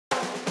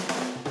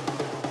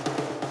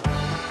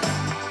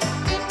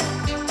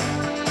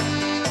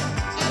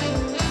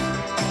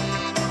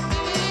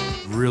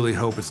really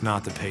hope it's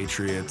not the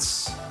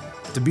Patriots.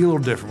 To be a little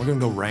different, we're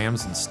gonna go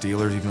Rams and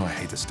Steelers, even though I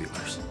hate the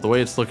Steelers. The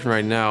way it's looking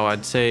right now,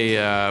 I'd say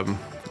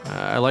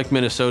I like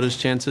Minnesota's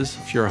chances.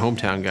 If you're a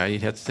hometown guy,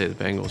 you'd have to say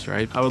the Bengals,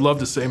 right? I would love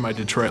to say my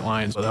Detroit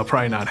Lions, but that'll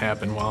probably not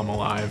happen while I'm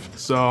alive.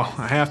 So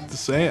I have to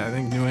say, I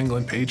think New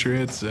England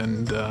Patriots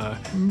and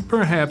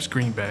perhaps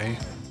Green Bay.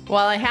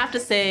 Well, I have to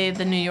say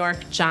the New York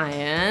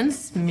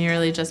Giants,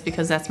 merely just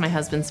because that's my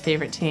husband's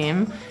favorite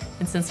team.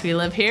 And since we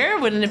live here,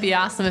 wouldn't it be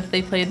awesome if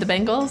they played the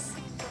Bengals?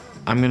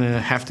 I'm gonna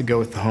have to go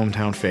with the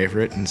hometown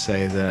favorite and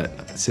say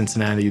that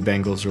Cincinnati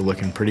Bengals are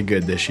looking pretty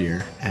good this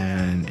year.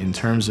 And in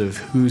terms of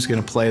who's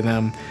gonna play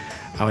them,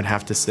 I would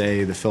have to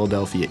say the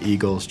Philadelphia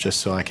Eagles,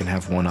 just so I can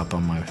have one up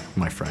on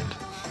my friend.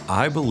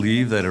 I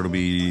believe that it'll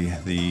be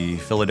the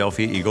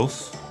Philadelphia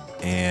Eagles,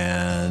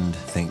 and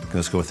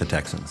let's go with the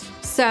Texans.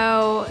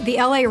 So the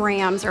LA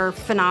Rams are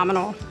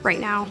phenomenal right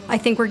now. I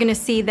think we're gonna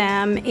see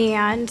them,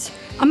 and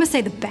I'm gonna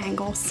say the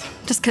Bengals,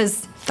 just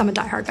because I'm a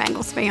diehard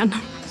Bengals fan.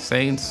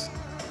 Saints,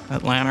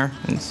 Atlanta,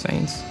 and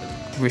Saints.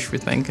 Wishful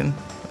thinking.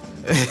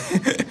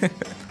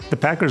 The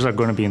Packers are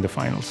going to be in the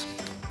finals.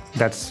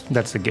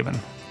 That's a given.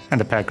 And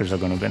the Packers are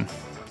going to win.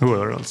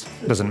 Whoever else,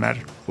 doesn't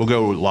matter. We'll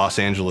go Los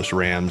Angeles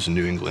Rams and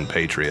New England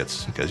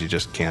Patriots because you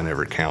just can't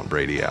ever count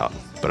Brady out.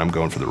 But I'm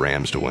going for the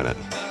Rams to win it.